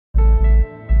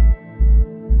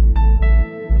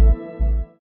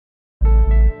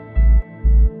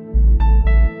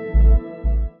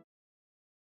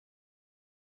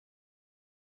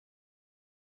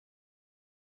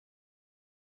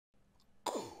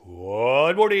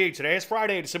Good morning. Today is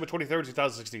Friday, December 23rd,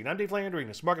 2016. I'm Dave Landry, and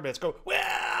this market bets go,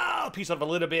 well, piece off a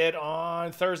little bit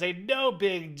on Thursday. No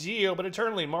big deal, but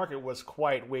internally, market was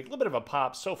quite weak. A little bit of a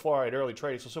pop so far at early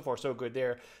trading, so far so good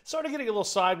there. Started getting a little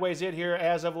sideways in here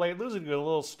as of late, losing a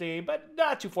little steam, but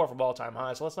not too far from all-time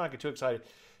highs, so let's not get too excited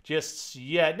just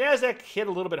yet. NASDAQ hit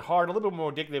a little bit hard, a little bit more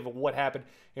indicative of what happened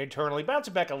internally.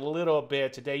 Bouncing back a little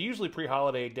bit today, usually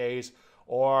pre-holiday days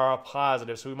or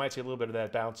positive, so we might see a little bit of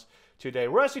that bounce today.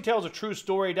 Rusty tells a true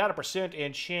story, down 1%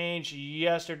 and change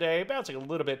yesterday, bouncing a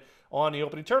little bit on the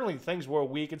open. Internally, things were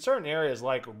weak in certain areas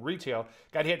like retail.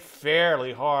 Got hit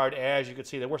fairly hard, as you can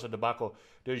see. There were some debacle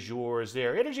du jour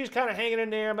there. Energy is kind of hanging in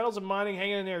there. Metals and mining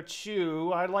hanging in there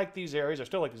too. I like these areas. I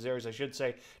still like these areas, I should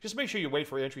say. Just make sure you wait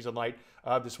for entries in light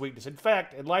of this weakness. In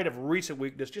fact, in light of recent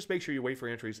weakness, just make sure you wait for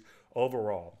entries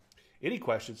overall. Any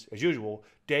questions, as usual,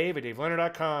 Dave at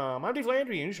DaveLandry.com. I'm Dave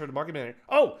Landry, and you're for the Market Minute.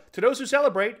 Oh, to those who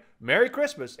celebrate, Merry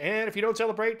Christmas. And if you don't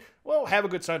celebrate, well, have a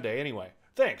good Sunday anyway.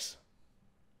 Thanks.